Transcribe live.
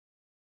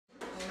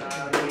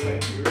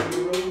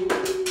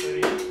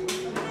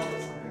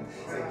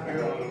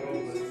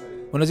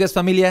Buenos días,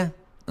 familia.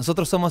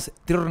 Nosotros somos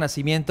Trio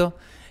Renacimiento,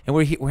 and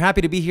we're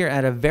happy to be here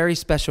at a very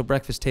special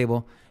breakfast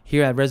table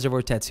here at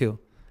Reservoir Tattoo.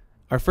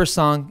 Our first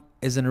song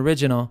is an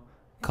original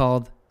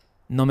called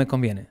No Me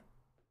Conviene.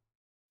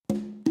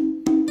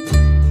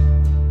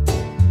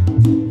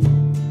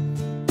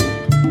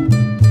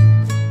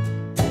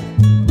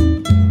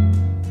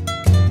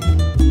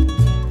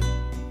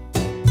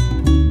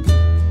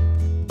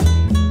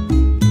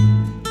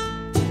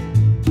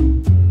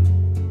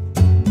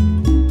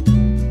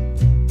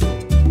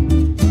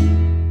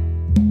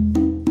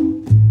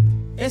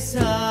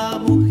 Esa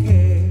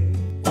mujer,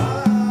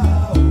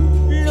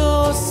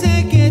 no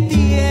sé qué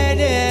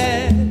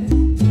tiene,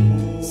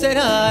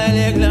 será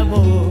el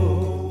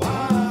glamour,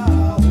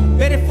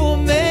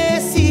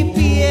 perfumes y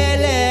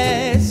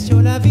pieles.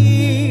 Yo la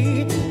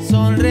vi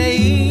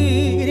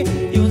sonreír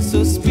y un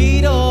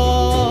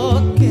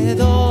suspiro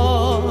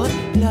quedó.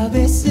 La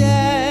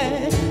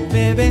besé,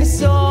 me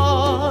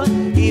besó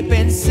y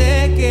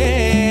pensé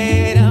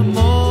que era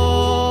amor.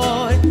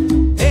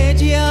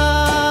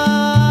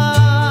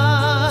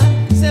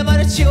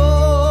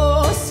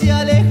 Se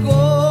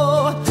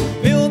alejó,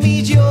 me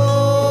humilló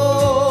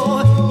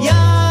y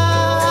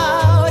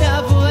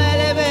ahora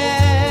vuelve.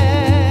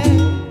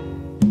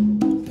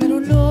 Pero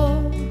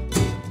no,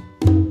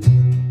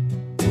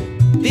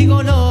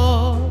 digo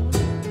no,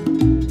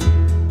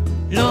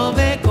 no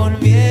me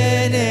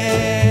conviene,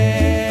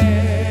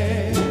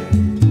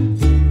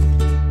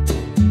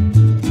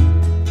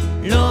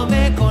 no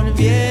me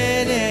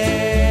conviene.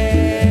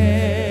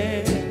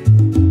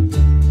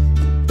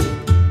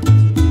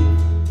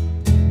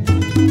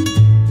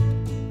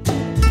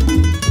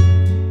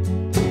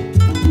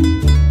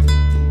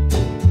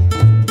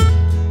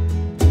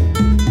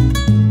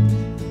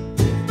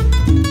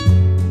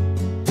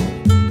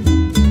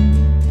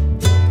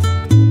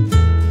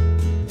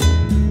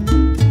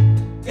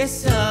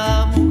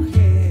 Esa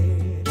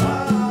mujer,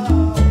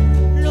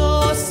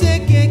 no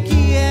sé qué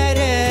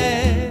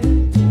quiere,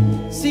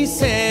 si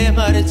se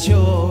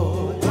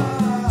marchó,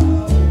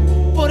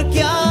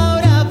 porque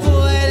ahora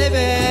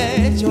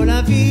vuelve. Yo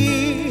la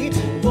vi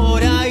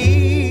por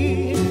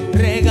ahí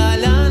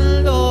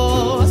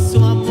regalando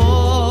su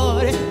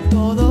amor.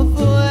 Todo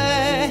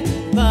fue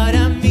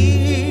para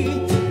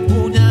mí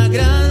una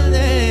gran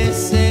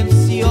decepción.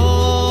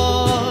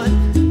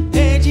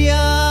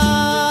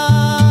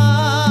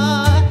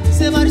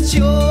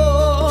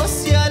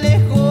 Se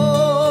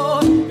alejó,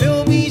 me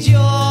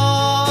humilló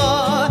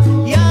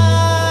y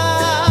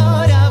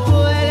ahora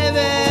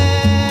vuelve.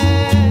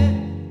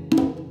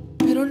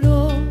 Pero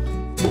no,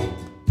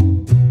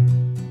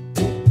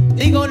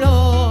 digo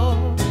no,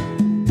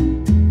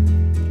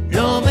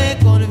 no me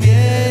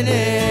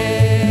conviene,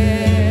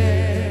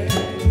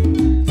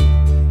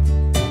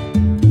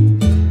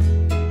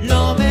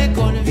 no me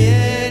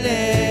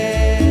conviene.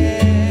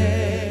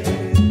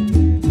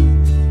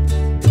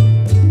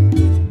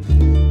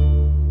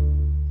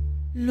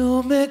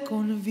 No me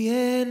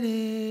conviene.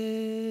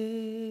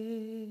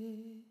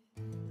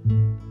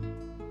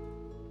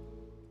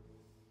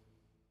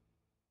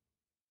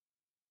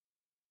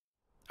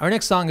 Our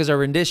next song is a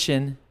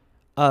rendition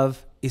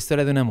of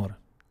Historia de Amor.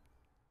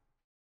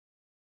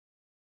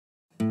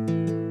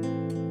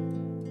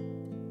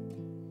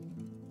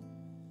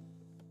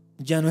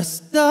 Ya no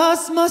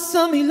estás más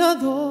a mi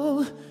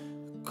lado,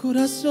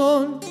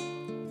 corazón.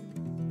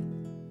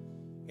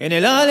 En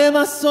el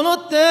alma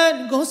solo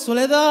tengo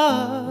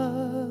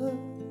soledad.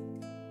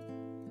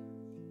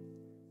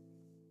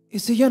 Y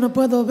si yo no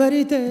puedo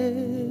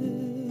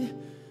verte,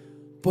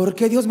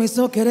 porque Dios me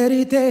hizo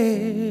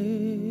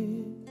quererte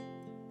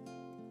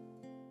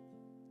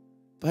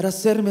para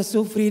hacerme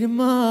sufrir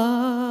más.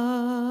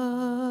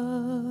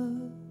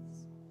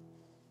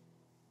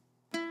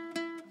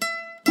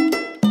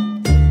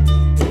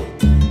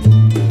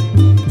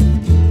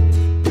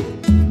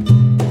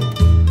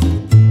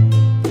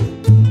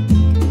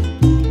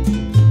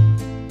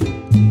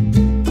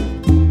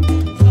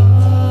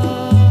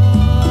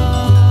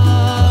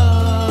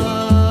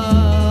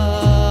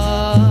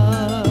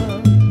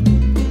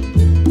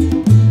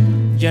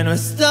 Ya no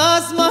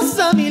estás más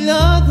a mi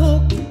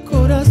lado,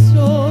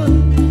 corazón.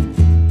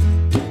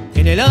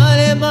 En el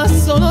alma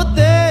solo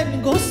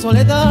tengo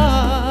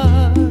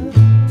soledad.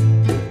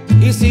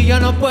 Y si ya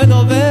no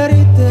puedo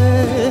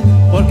verte,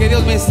 porque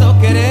Dios me hizo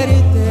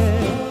quererte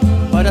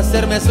para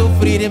hacerme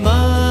sufrir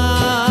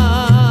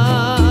más.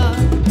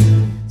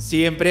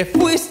 Siempre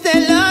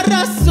fuiste la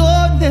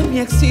razón de mi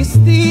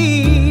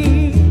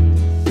existir.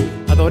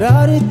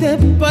 Adorarte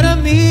para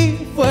mí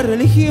fue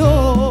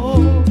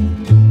religión.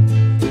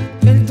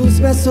 En tus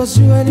besos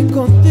yo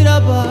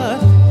encontraba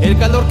el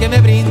calor que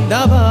me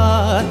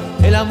brindaba,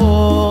 el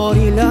amor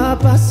y la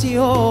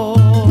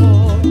pasión.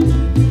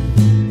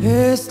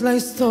 Es la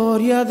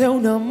historia de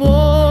un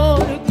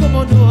amor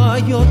como no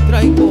hay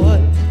otra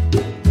igual,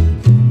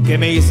 que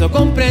me hizo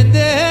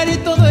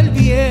comprender todo el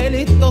bien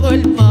y todo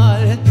el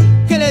mal,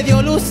 que le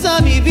dio luz a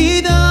mi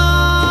vida,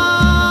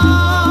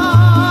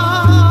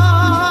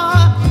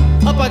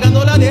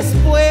 apagándola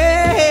después.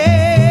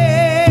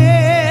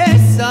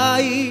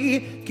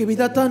 Ay,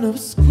 vida tan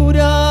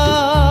oscura.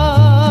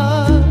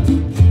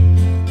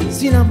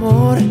 Sin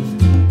amor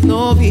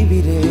no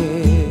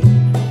viviré.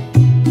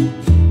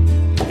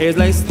 Es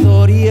la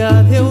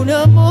historia de un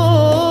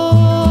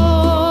amor.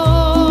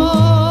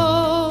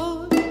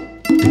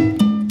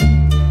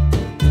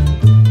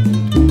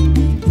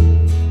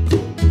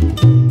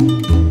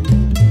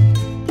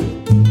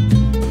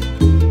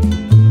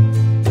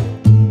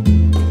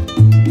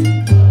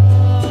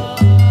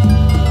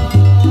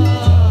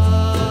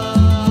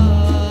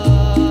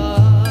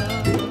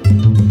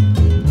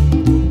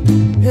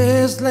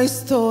 Es la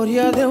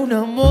historia de un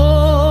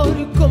amor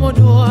como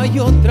no hay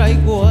otra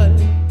igual,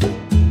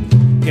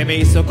 que me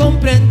hizo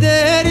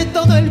comprender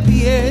todo el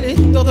bien y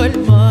todo el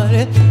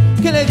mal,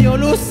 que le dio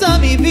luz a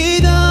mi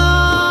vida,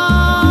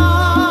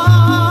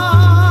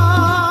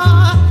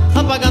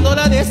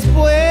 apagándola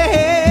después.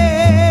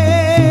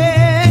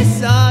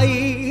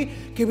 Ay,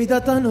 qué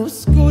vida tan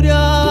oscura.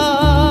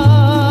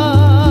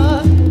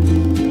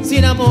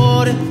 Sin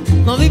amor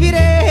no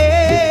viviré.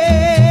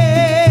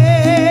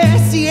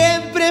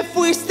 Siempre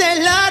fuiste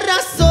la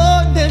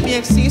razón de mi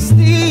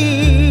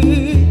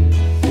existir.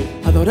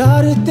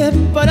 Adorarte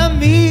para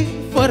mí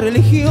fue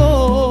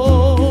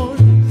religión.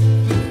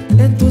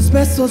 En tus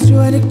besos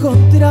yo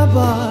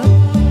encontraba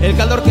el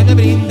calor que me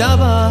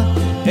brindaba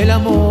el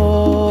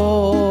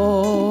amor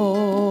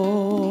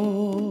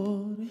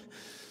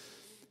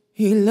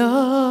y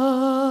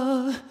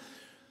la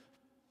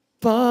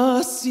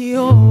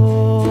pasión.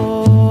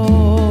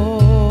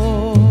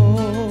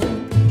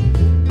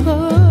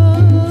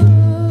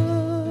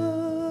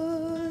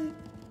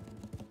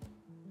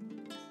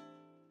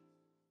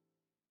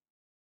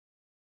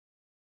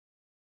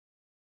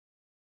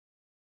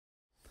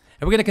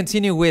 And we're going to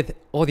continue with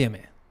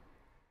Odiame.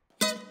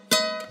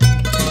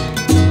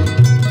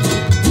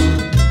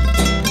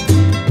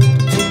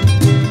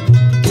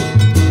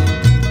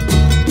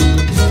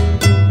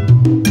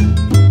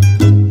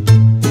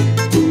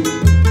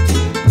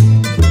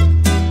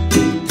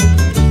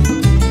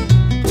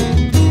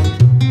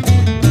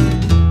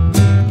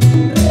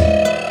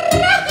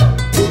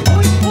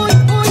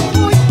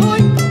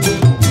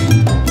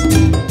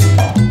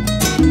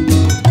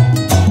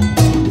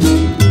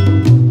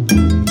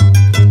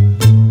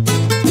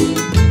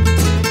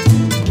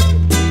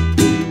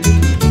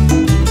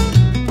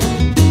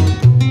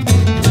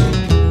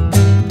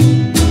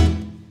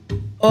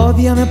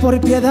 Ódiame por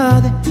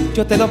piedad,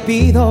 yo te lo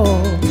pido.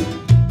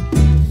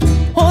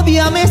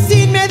 Ódiame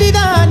sin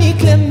medida ni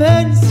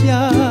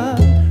clemencia.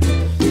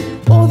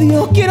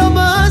 Odio quiero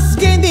más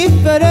que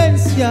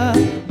indiferencia,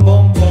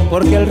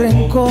 porque el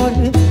rencor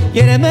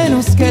quiere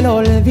menos que el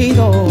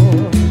olvido.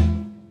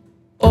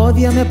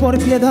 Ódiame por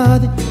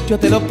piedad, yo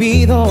te lo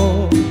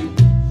pido.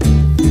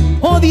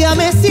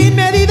 Ódiame sin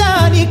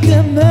medida ni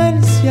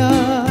clemencia.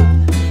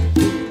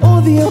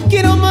 Odio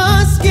quiero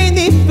más que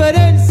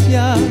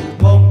indiferencia,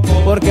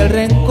 porque el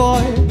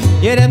rencor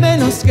quiere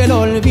menos que el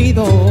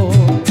olvido.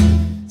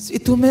 Si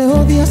tú me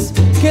odias,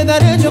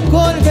 quedaré yo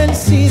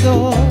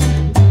convencido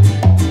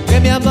que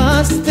me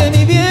amaste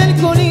mi bien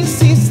con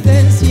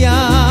insistencia.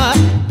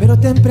 Pero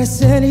ten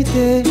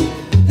presente,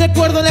 de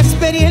acuerdo a la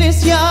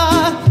experiencia,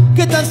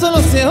 que tan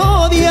solo se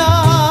odia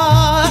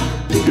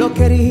lo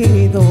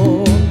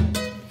querido.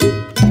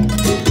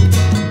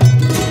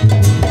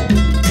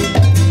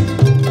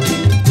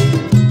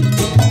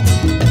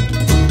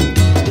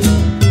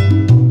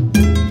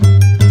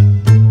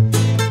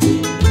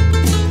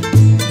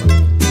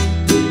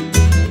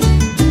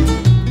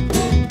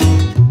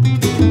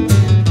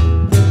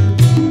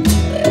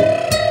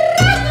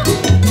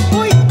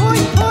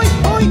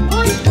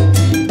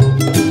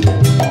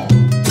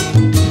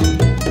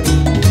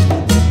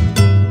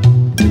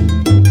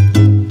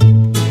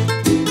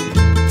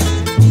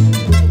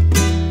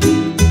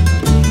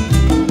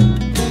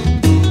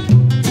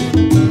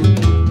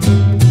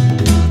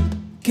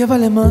 ¿Qué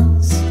vale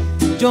más,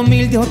 yo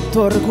humilde o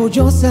tu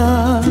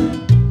orgullosa?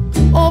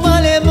 ¿O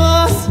vale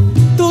más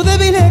tu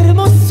débil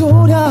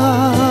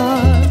hermosura?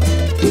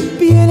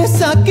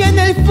 Vienes aquí en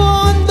el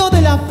fondo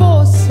de la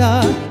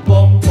fosa,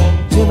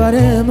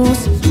 llevaremos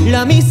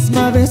la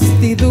misma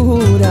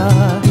vestidura.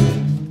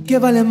 ¿Qué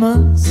vale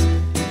más,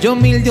 yo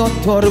humilde o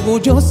tu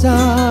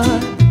orgullosa?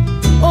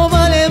 ¿O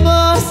vale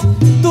más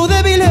tu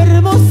débil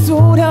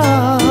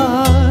hermosura?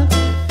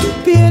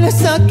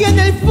 Vienes aquí en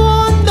el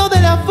fondo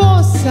de la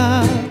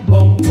fosa,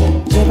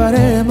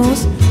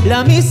 llevaremos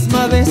la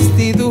misma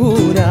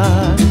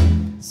vestidura.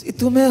 Si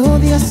tú me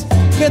odias,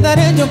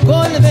 quedaré yo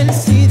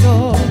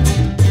convencido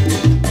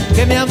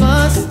que me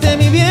amaste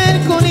mi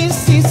bien con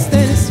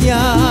insistencia.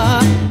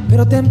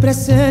 Pero ten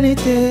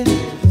presente,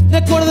 de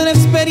acuerdo a la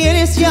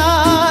experiencia,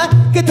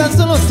 que tan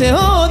solo se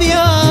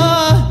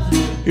odia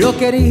lo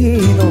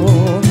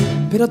querido.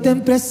 Pero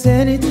ten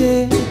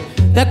presente,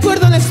 de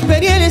acuerdo a la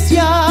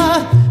experiencia,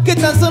 que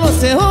tan solo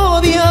se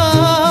odia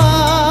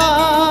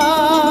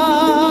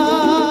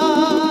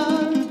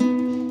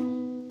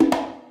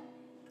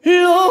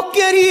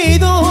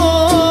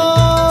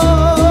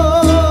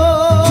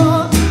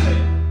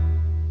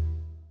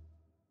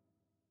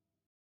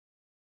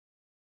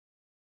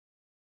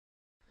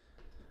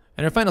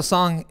And our final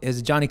song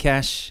is Johnny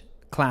Cash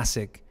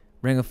classic,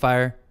 Ring of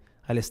Fire,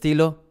 al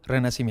estilo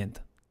Renacimiento.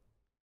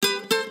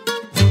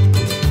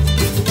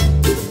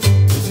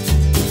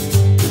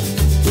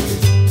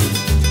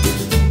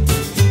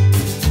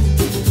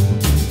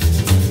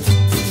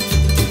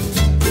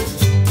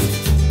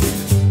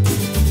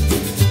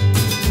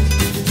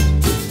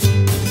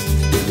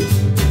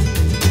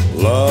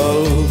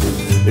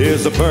 Love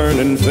is a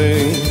burning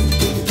thing,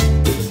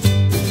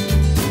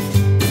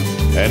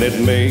 and it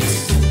makes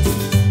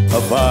a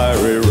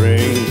fiery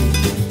ring.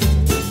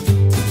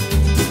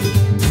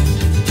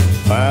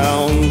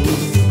 Bound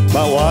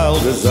by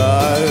wild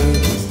desire,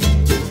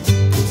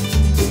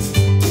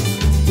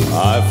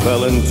 I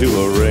fell into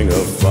a ring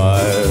of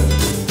fire.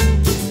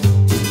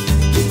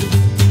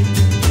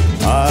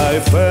 I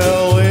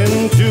fell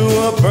into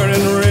a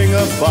burning ring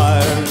of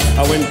fire.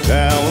 I went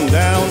down,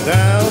 down,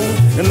 down,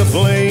 and the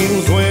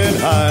flames went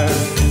higher.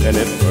 And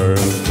it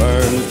burns,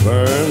 burns,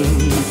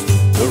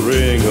 burns, the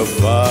ring of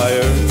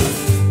fire,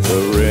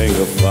 the ring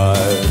of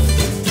fire.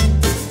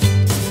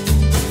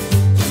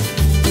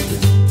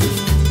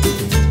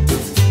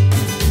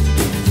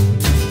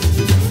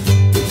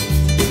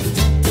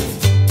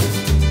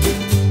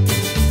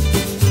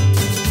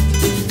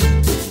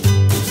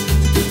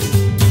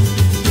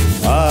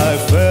 I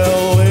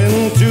fell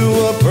into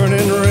a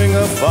burning ring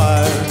of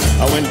fire.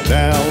 I went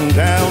down,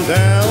 down,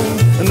 down,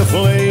 and the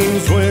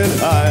flames went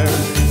higher.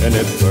 And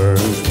it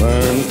burns,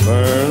 burns,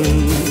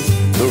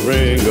 burns, the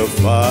ring of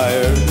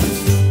fire,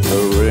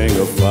 the ring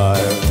of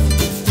fire.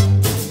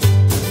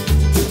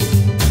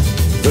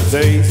 The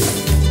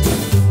taste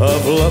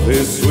of love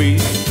is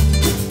sweet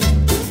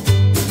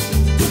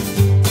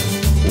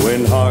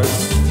when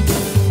hearts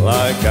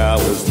like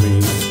ours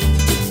meet.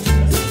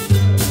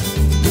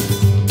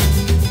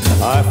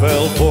 I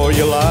fell for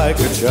you like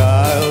a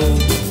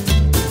child.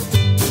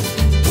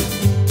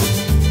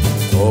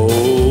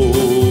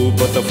 Oh,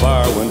 but the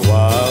fire went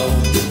wild.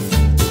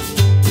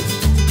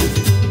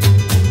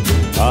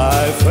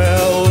 I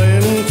fell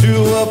into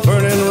a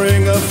burning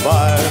ring of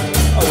fire.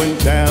 I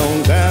went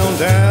down, down,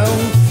 down,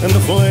 and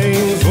the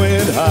flames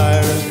went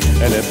higher.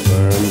 And it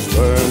burns,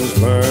 burns,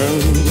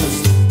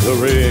 burns, the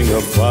ring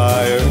of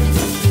fire,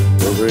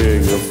 the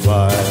ring of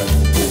fire.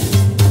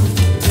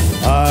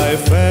 I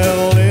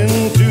fell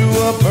into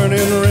a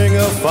burning ring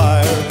of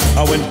fire.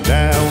 I went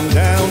down,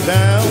 down,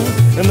 down,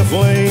 and the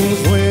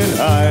flames went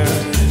higher.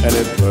 And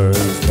it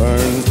burns,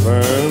 burns,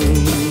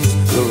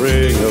 burns, the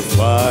ring of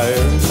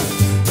fire,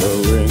 the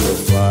ring of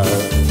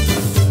fire.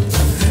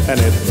 And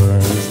it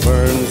burns,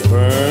 burns,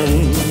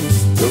 burns,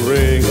 the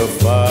ring of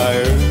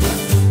fire,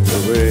 the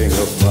ring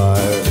of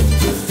fire,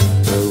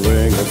 the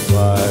ring of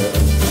fire,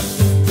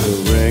 the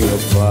ring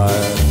of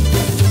fire.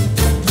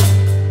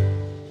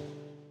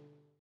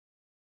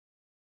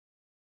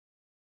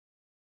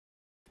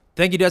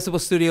 Thank you, Decibel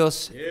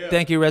Studios. Yeah.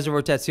 Thank you,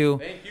 Reservoir Tattoo.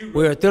 Thank you.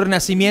 We're Trio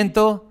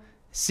Renacimiento.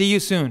 See you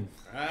soon.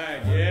 All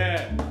right,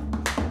 yeah.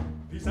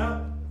 Peace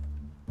out.